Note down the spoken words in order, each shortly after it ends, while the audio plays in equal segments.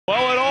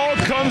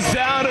comes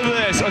down to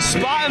this. A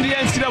spot in the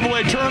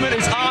NCAA tournament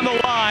is on the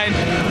line,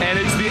 and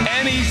it's the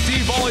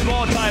NEC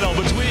Volleyball title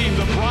between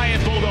the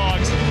Bryant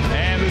Bulldogs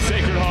and the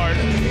Sacred Heart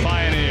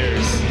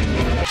Pioneers.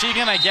 She's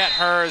going to get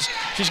hers.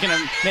 She's going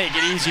to make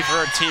it easy for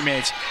her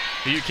teammates.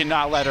 But you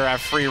cannot let her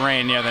have free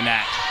reign near the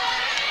net.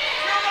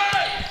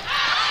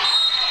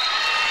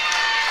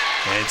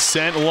 And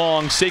sent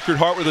long. Sacred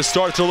Heart with a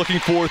start. They're looking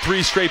for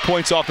 3 straight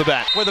points off the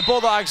bat. Where the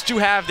Bulldogs do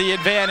have the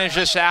advantage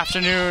this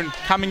afternoon,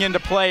 coming into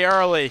play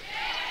early.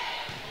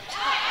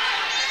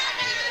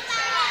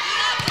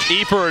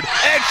 Eford,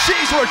 and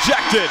she's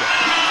rejected.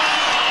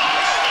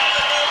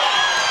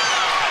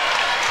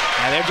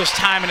 Now they're just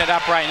timing it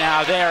up right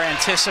now. They're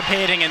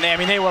anticipating, and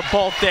they were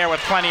both there with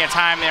plenty of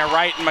time there,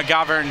 Wright and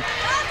McGovern.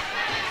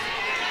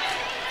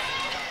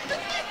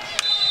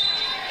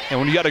 And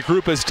when you got a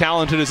group as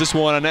talented as this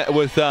one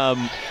with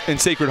in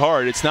Sacred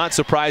Heart, it's not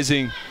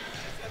surprising,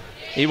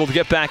 able to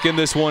get back in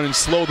this one and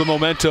slow the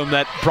momentum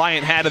that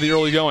Bryant had in the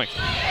early going.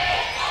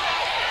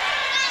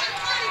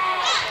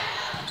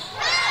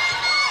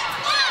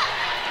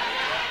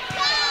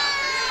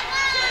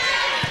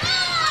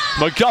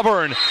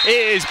 McGovern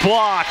is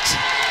blocked.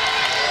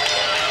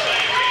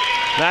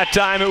 That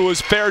time it was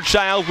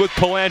Fairchild with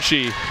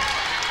Palanchi.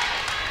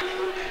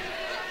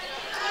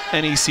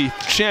 NEC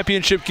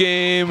Championship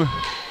game.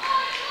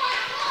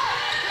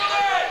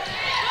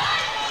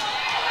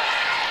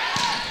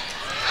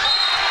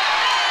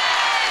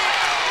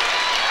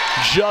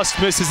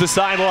 Just misses the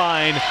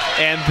sideline,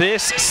 and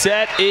this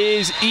set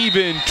is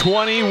even,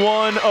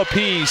 21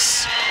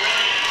 apiece.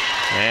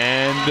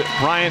 And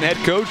Bryant head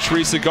coach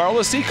Risa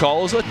Garlisi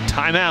calls a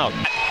timeout.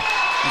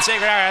 And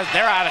Sacred Heart,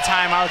 they're out of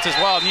timeouts as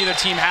well. Neither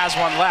team has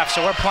one left,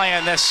 so we're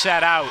playing this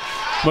set out.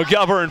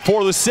 McGovern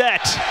for the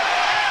set.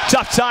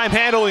 Tough time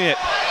handling it.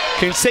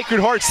 Can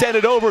Sacred Heart send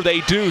it over? They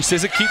do.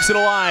 Sizik keeps it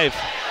alive.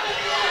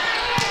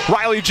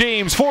 Riley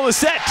James for the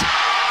set.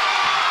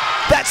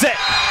 That's it.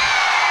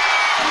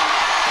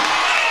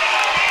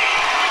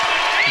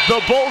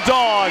 The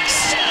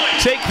Bulldogs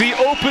take the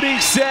opening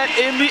set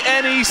in the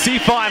NEC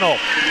final.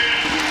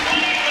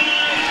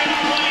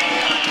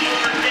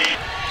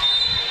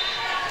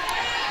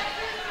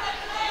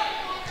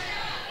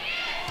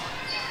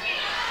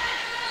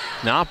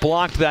 Not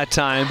blocked that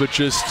time, but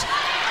just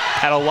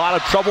had a lot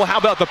of trouble. How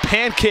about the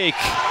pancake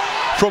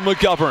from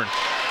McGovern?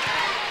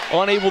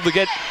 Unable to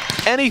get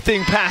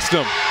anything past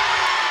him.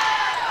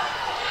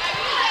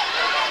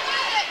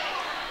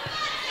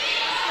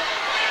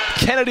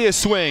 Kennedy a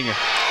swing.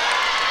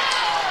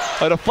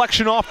 A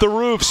deflection off the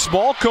roof.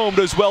 Small-combed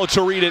as well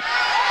to read it.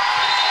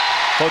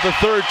 But the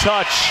third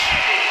touch,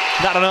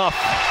 not enough.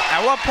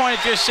 At what point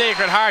at your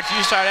Sacred Heart do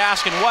you start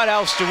asking, what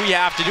else do we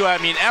have to do? I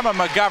mean, Emma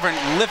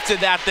McGovern lifted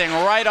that thing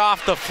right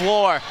off the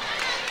floor.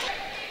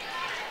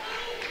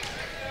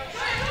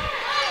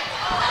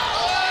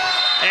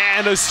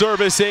 And a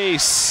service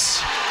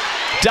ace.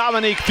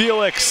 Dominique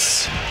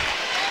Felix.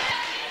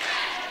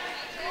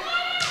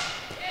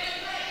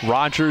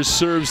 Rogers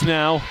serves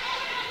now.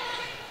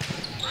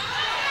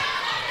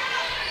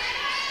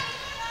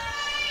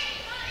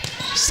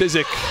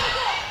 Sizik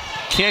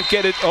can't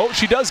get it. Oh,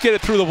 she does get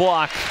it through the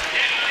block.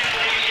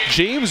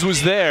 James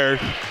was there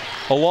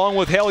along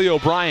with Haley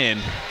O'Brien.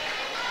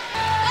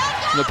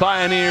 The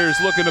Pioneers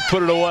looking to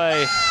put it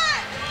away.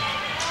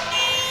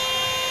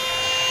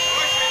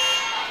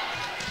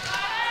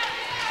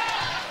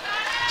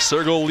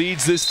 Sergel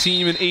leads this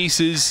team in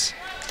aces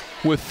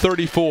with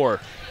 34.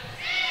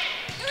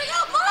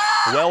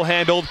 Well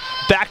handled,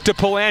 back to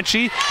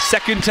Palanchi,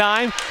 second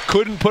time,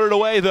 couldn't put it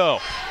away though.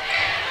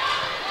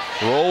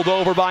 Rolled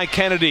over by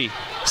Kennedy.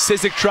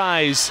 Sizik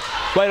tries,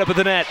 right up at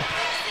the net.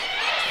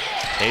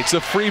 It's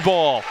a free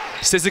ball.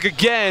 Sizik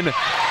again.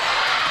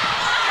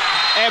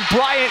 And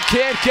Bryant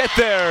can't get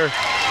there.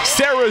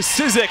 Sarah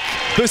Sizik,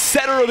 the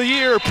setter of the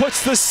year,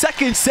 puts the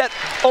second set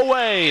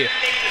away.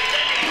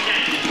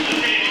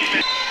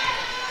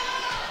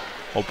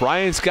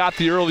 O'Brien's got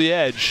the early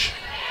edge.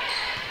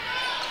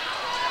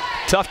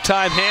 Tough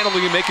time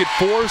handling and make it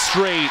 4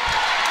 straight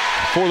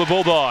for the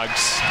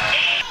Bulldogs.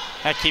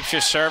 That keeps your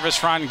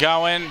service run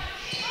going.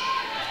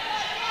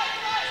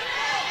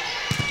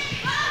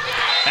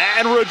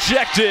 And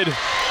rejected.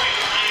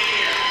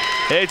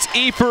 It's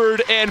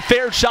Eford and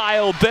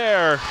Fairchild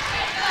there.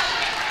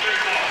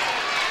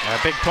 A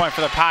big point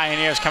for the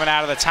Pioneers coming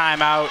out of the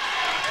timeout.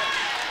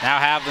 Now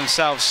have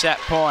themselves set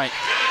point.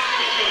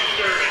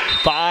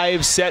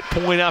 5 set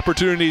point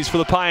opportunities for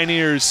the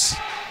Pioneers.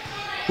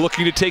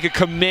 Looking to take a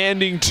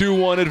commanding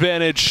 2-1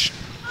 advantage.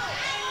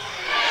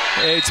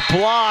 It's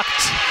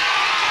blocked.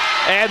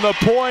 And the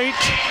point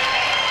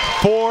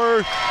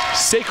for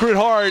Sacred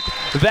Heart.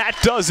 That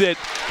does it.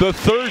 The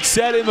third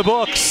set in the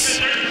books.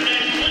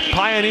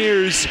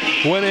 Pioneers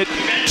win it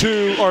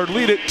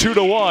lead it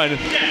 2-1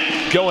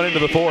 going into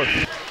the fourth.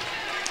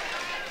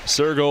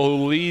 Sergel,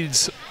 who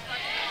leads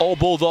all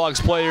Bulldogs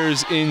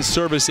players in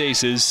service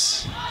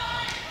aces.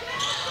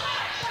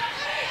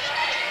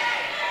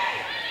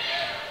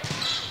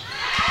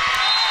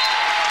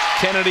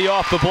 Kennedy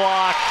off the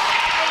block.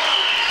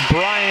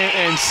 Bryant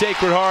and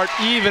Sacred Heart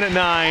even at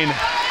 9.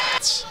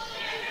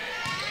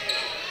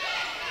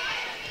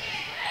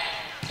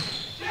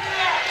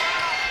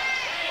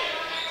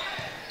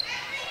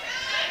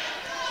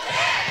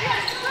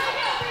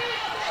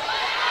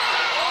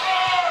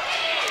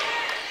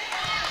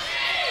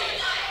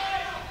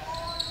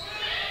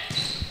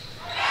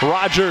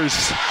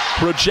 Rogers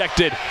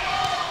rejected.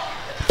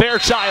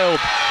 Fairchild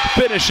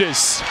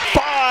finishes.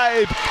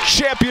 5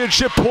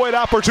 championship point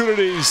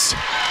opportunities.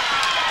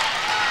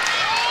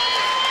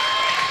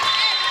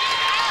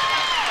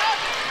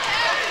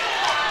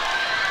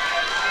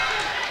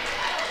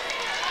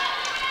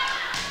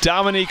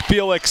 Dominique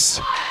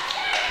Felix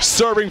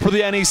serving for the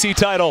NEC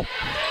title.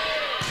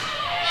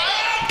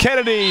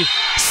 Kennedy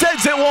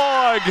sends it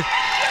long,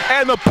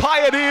 and the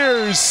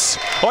Pioneers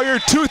are your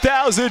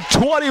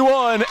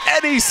 2021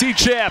 NEC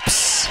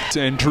champs.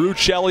 And Drew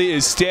Shelley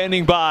is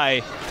standing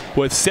by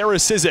with Sarah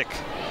Sizik.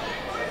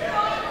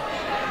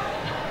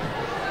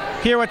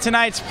 Here with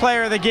tonight's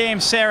player of the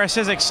game, Sarah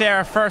Sizik.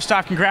 Sarah, first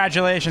off,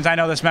 congratulations. I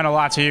know this meant a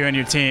lot to you and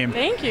your team.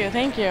 Thank you,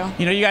 thank you.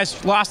 You know, you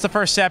guys lost the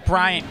first set.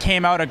 Bryant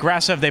came out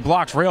aggressive. They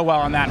blocked real well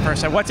on that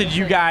first set. What did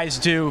you guys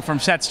do from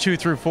sets 2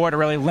 through 4 to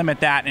really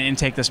limit that and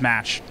take this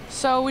match?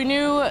 So we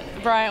knew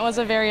Bryant was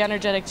a very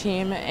energetic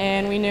team,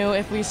 and we knew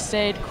if we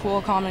stayed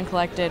cool, calm, and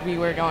collected, we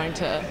were going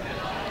to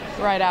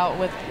ride out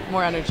with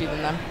more energy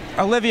than them.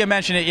 Olivia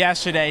mentioned it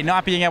yesterday,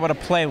 not being able to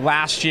play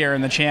last year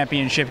in the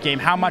championship game.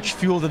 How much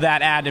fuel did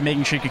that add to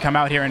making sure you could come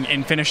out here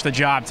and finish the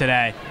job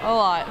today? A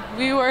lot.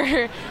 We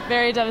were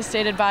very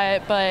devastated by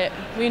it, but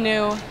we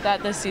knew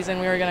that this season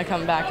we were going to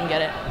come back and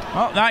get it.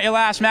 Well, not your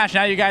last match.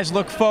 Now you guys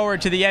look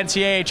forward to the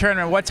NCAA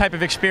tournament. What type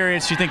of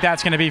experience do you think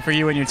that's going to be for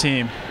you and your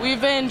team? We've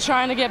been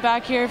trying to get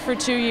back here for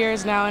 2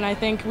 years now, and I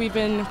think we've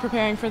been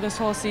preparing for this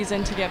whole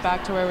season to get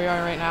back to where we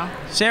are right now.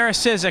 Sarah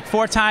Sizik,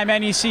 4-time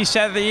NEC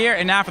Set of the Year,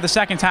 and now for the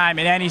 2nd time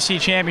in NEC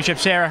Championship.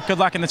 Sarah, good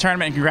luck in the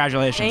tournament and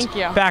congratulations. Thank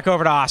you. Back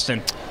over to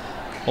Austin.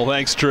 Well,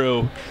 thanks,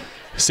 Drew.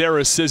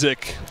 Sarah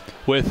Sizik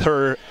with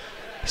her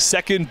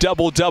 2nd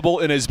double-double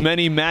in as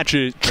many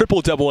matches,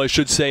 triple-double, I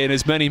should say, in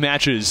as many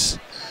matches.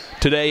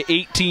 Today,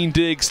 18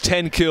 digs,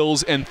 10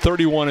 kills, and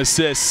 31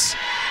 assists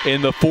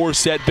in the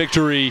 4-set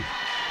victory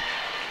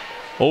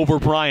over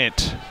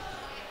Bryant.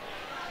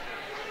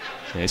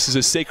 This is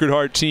a Sacred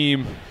Heart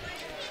team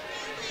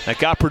that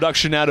got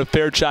production out of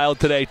Fairchild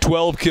today.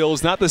 12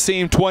 kills, not the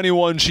same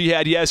 21 she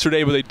had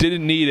yesterday, but they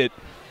didn't need it.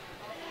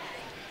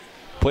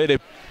 Played a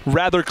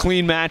rather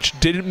clean match,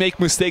 didn't make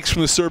mistakes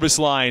from the service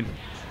line.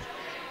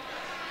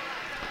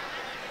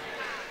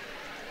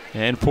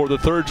 And for the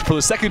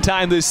 2nd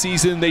time this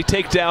season, they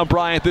take down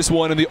Bryant, this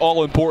one in the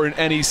all-important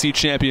NEC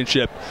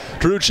Championship.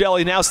 Drew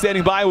Shelley now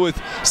standing by with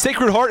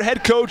Sacred Heart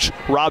head coach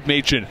Rob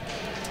Machin.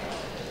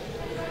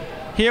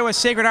 Here with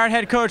Sacred Heart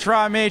head coach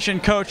Rob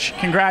Machin. Coach,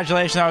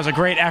 congratulations. That was a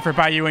great effort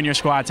by you and your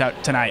squad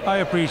tonight. I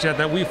appreciate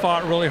that. We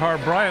fought really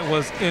hard. Bryant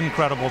was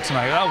incredible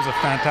tonight. That was a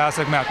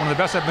fantastic match. One of the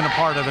best I've been a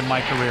part of in my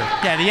career.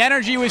 Yeah, the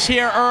energy was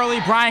here early.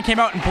 Bryant came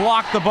out and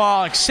blocked the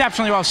ball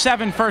exceptionally well.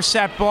 7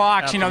 first-set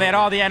blocks. Absolutely. You know, they had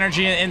all the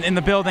energy in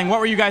the building. What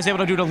were you guys able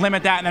to do to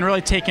limit that and then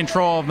really take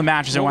control of the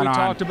match as it went on?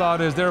 What we talked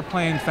about is they're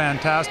playing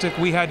fantastic.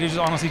 We had to just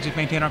honestly just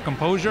maintain our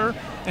composure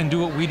and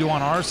do what we do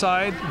on our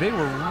side. They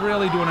were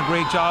really doing a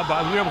great job.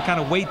 We were able to kind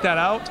of wait that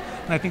out.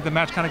 And I think the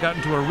match kind of got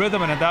into a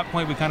rhythm, and at that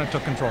point we kind of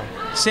took control.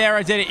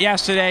 Sarah did it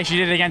yesterday. She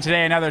did it again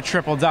today, another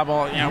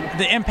triple-double. You know,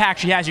 the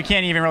impact she has, you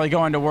can't even really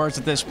go into words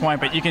at this point,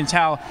 but you can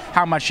tell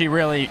how much she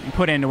really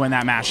put in to win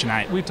that match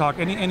tonight. We talk,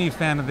 any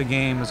fan of the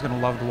game is going to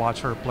love to watch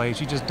her play.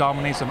 She just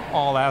dominates in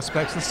all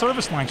aspects. The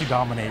service line she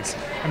dominates.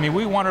 I mean,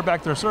 we want her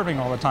back there serving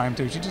all the time,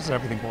 too. She just does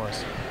everything for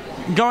us.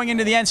 Going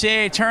into the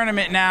NCAA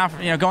tournament now,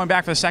 you know, going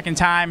back for the 2nd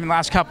time in the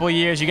last couple of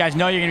years, you guys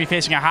know you're going to be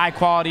facing a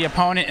high-quality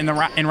opponent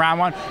in round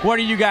 1. What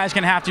are you guys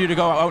going to have to do to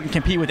go out and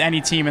compete with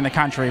any team in the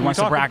country once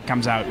the bracket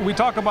comes out? We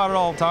talk about it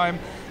all the time.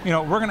 You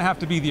know, we're going to have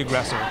to be the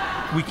aggressor.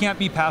 We can't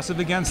be passive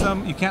against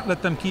them. You can't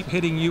let them keep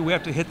hitting you. We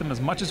have to hit them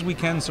as much as we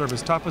can, serve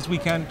as tough as we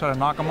can, try to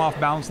knock them off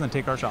balance, and then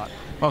take our shot.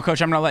 Well,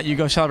 Coach, I'm going to let you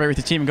go celebrate with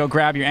the team and go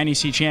grab your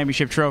NEC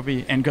Championship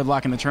trophy, and good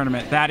luck in the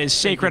tournament. That is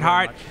Sacred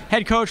Heart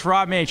head coach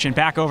Rob Machin.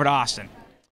 Back over to Austin.